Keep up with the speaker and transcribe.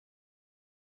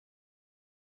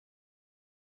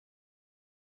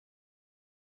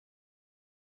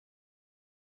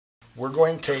we're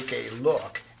going to take a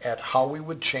look at how we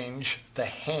would change the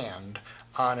hand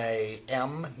on a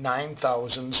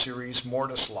M9000 series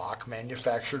mortise lock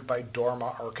manufactured by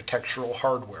DORMA Architectural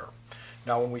Hardware.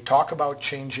 Now when we talk about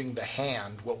changing the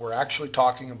hand, what we're actually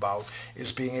talking about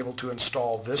is being able to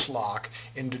install this lock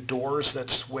into doors that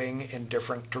swing in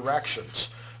different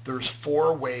directions. There's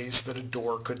 4 ways that a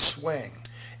door could swing.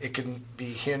 It can be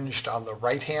hinged on the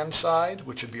right-hand side,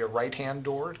 which would be a right-hand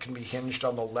door. It can be hinged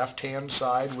on the left-hand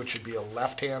side, which would be a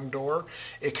left-hand door.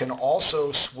 It can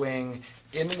also swing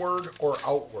inward or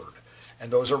outward,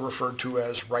 and those are referred to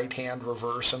as right-hand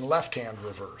reverse and left-hand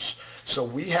reverse. So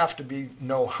we have to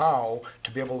know how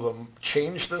to be able to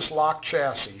change this lock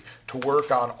chassis to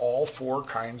work on all 4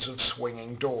 kinds of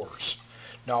swinging doors.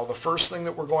 Now the first thing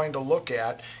that we're going to look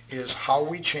at is how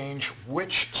we change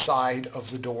which side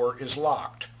of the door is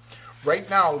locked. Right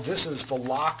now this is the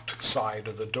locked side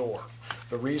of the door.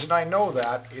 The reason I know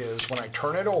that is when I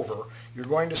turn it over, you're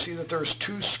going to see that there's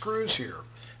 2 screws here.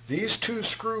 These 2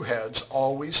 screw heads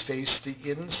always face the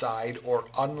inside or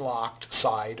unlocked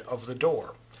side of the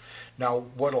door. Now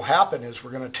what will happen is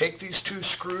we're going to take these 2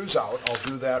 screws out. I'll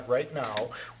do that right now.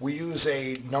 We use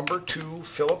a number 2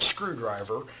 Phillips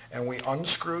screwdriver and we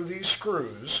unscrew these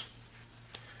screws,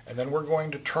 and then we're going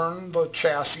to turn the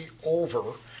chassis over,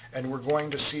 and we're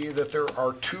going to see that there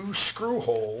are 2 screw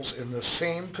holes in the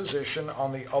same position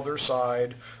on the other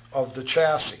side of the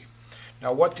chassis.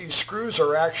 Now what these screws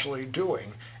are actually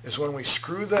doing is when we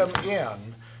screw them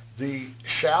in, the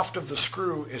shaft of the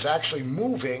screw is actually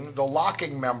moving the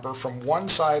locking member from one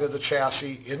side of the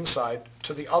chassis inside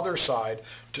to the other side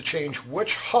to change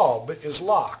which hub is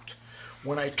locked.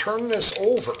 When I turn this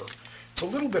over, it's a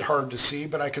little bit hard to see,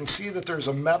 but I can see that there's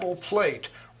a metal plate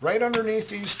right underneath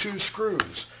these 2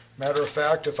 screws. Matter of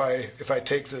fact, if I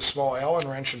take this small Allen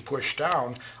wrench and push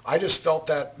down, I just felt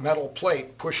that metal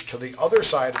plate push to the other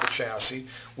side of the chassis,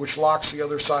 which locks the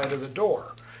other side of the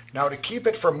door. Now to keep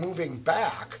it from moving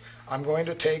back, I'm going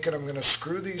to take and I'm going to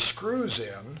screw these screws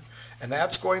in, and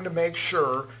that's going to make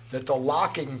sure that the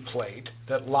locking plate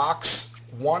that locks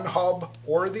one hub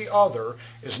or the other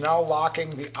is now locking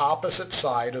the opposite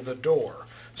side of the door.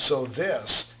 So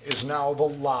this is now the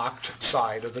locked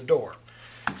side of the door.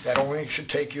 That only should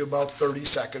take you about 30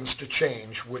 seconds to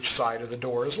change which side of the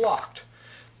door is locked.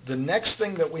 The next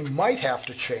thing that we might have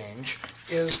to change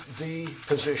is the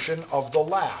position of the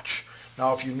latch.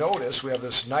 Now if you notice, we have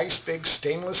this nice big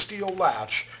stainless steel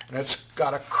latch, and it's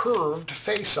got a curved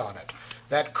face on it.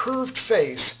 That curved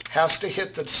face has to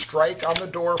hit the strike on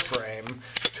the door frame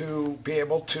to be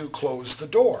able to close the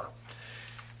door.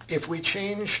 If we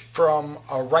change from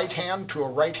a right hand to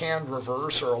a right hand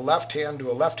reverse or a left hand to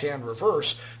a left hand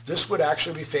reverse, this would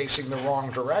actually be facing the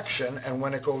wrong direction, and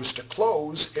when it goes to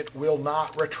close, it will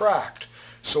not retract.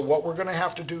 So what we're going to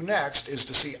have to do next is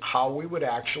to see how we would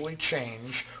actually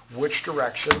change which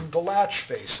direction the latch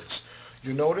faces.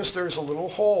 You notice there's a little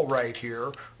hole right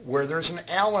here where there's an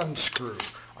Allen screw.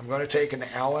 I'm going to take an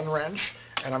Allen wrench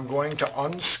and I'm going to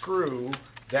unscrew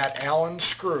that Allen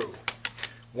screw.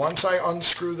 Once I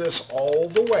unscrew this all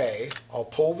the way, I'll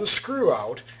pull the screw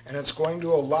out, and it's going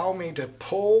to allow me to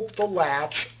pull the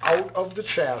latch out of the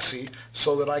chassis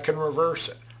so that I can reverse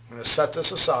it. I'm going to set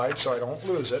this aside so I don't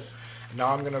lose it.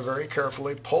 Now I'm going to very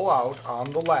carefully pull out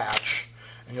on the latch,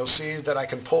 and you'll see that I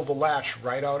can pull the latch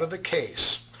right out of the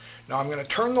case. Now I'm going to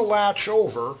turn the latch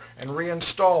over and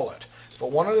reinstall it.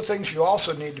 But one of the things you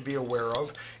also need to be aware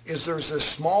of is there's this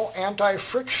small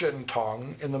anti-friction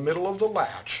tongue in the middle of the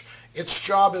latch. Its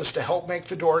job is to help make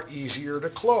the door easier to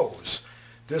close.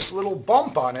 This little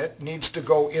bump on it needs to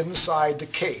go inside the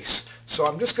case. So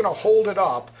I'm just going to hold it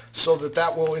up so that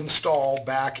that will install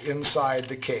back inside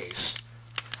the case.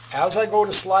 As I go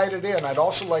to slide it in, I'd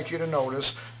also like you to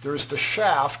notice there's the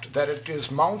shaft that it is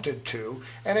mounted to,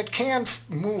 and it can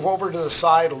move over to the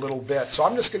side a little bit. So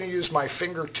I'm just going to use my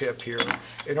fingertip here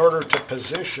in order to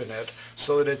position it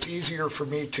so that it's easier for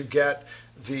me to get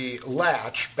the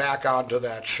latch back onto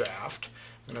that shaft.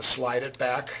 I'm going to slide it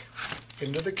back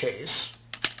into the case,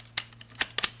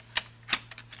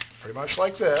 pretty much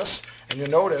like this. And you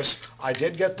notice I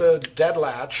did get the dead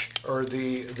latch, or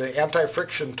the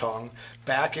anti-friction tongue,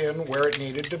 back in where it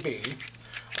needed to be.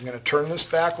 I'm going to turn this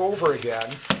back over again,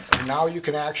 and now you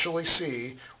can actually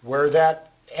see where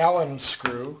that Allen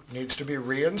screw needs to be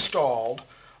reinstalled.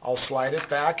 I'll slide it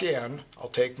back in. I'll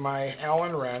take my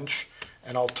Allen wrench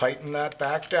and I'll tighten that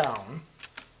back down.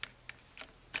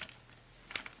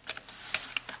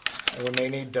 And we may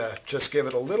need to just give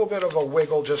it a little bit of a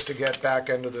wiggle just to get back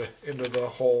into the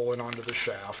hole and onto the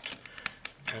shaft.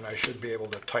 And I should be able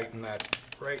to tighten that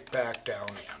right back down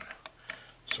in.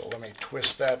 So let me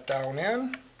twist that down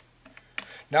in.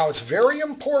 Now it's very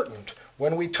important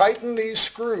when we tighten these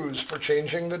screws for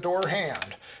changing the door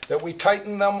hand that we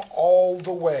tighten them all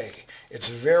the way. It's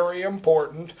very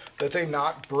important that they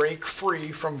not break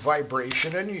free from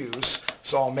vibration and use,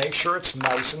 so I'll make sure it's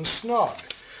nice and snug.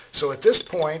 So at this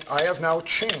point I have now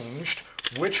changed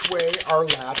which way our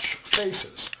latch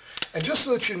faces. And just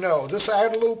so that you know, I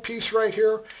had a little piece right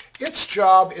here. Its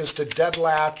job is to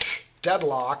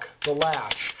deadlock the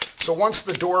latch. So once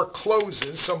the door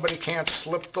closes, somebody can't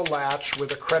slip the latch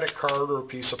with a credit card or a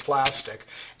piece of plastic.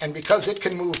 And because it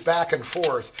can move back and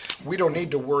forth, we don't need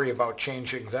to worry about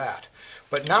changing that.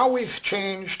 But now we've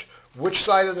changed which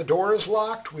side of the door is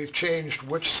locked. We've changed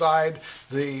which side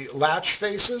the latch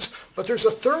faces. But there's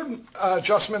a third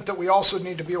adjustment that we also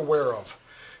need to be aware of.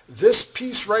 This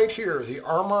piece right here, the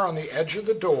armor on the edge of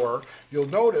the door, you'll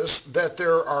notice that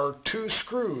there are two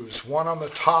screws, one on the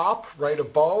top right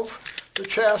above the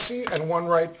chassis and one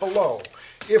right below.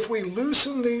 If we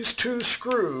loosen these two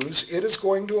screws, it is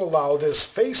going to allow this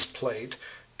faceplate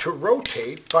to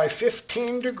rotate by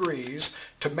 15 degrees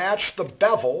to match the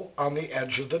bevel on the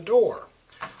edge of the door.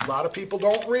 A lot of people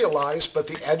don't realize, but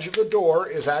the edge of the door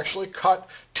is actually cut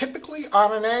typically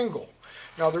on an angle.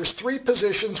 Now there's three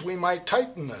positions we might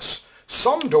tighten this.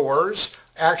 Some doors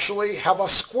actually have a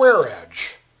square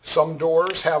edge. Some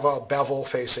doors have a bevel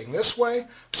facing this way.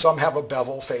 Some have a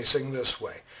bevel facing this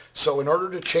way. So in order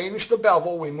to change the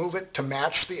bevel, we move it to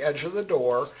match the edge of the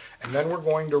door, and then we're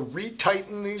going to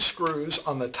retighten these screws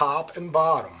on the top and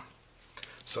bottom.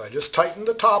 So I just tightened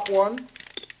the top one.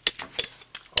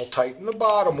 I'll tighten the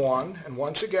bottom one, and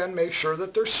once again make sure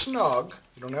that they're snug.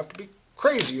 You don't have to be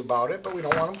crazy about it, but we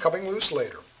don't want them coming loose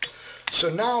later. So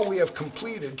now we have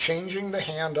completed changing the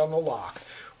hand on the lock.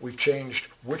 We've changed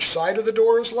which side of the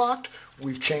door is locked,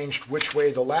 we've changed which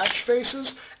way the latch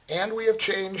faces, and we have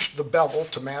changed the bevel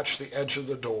to match the edge of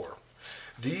the door.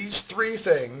 These three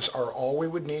things are all we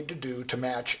would need to do to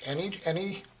match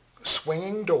any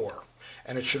swinging door,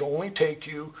 and it should only take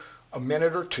you a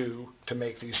minute or two to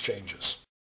make these changes.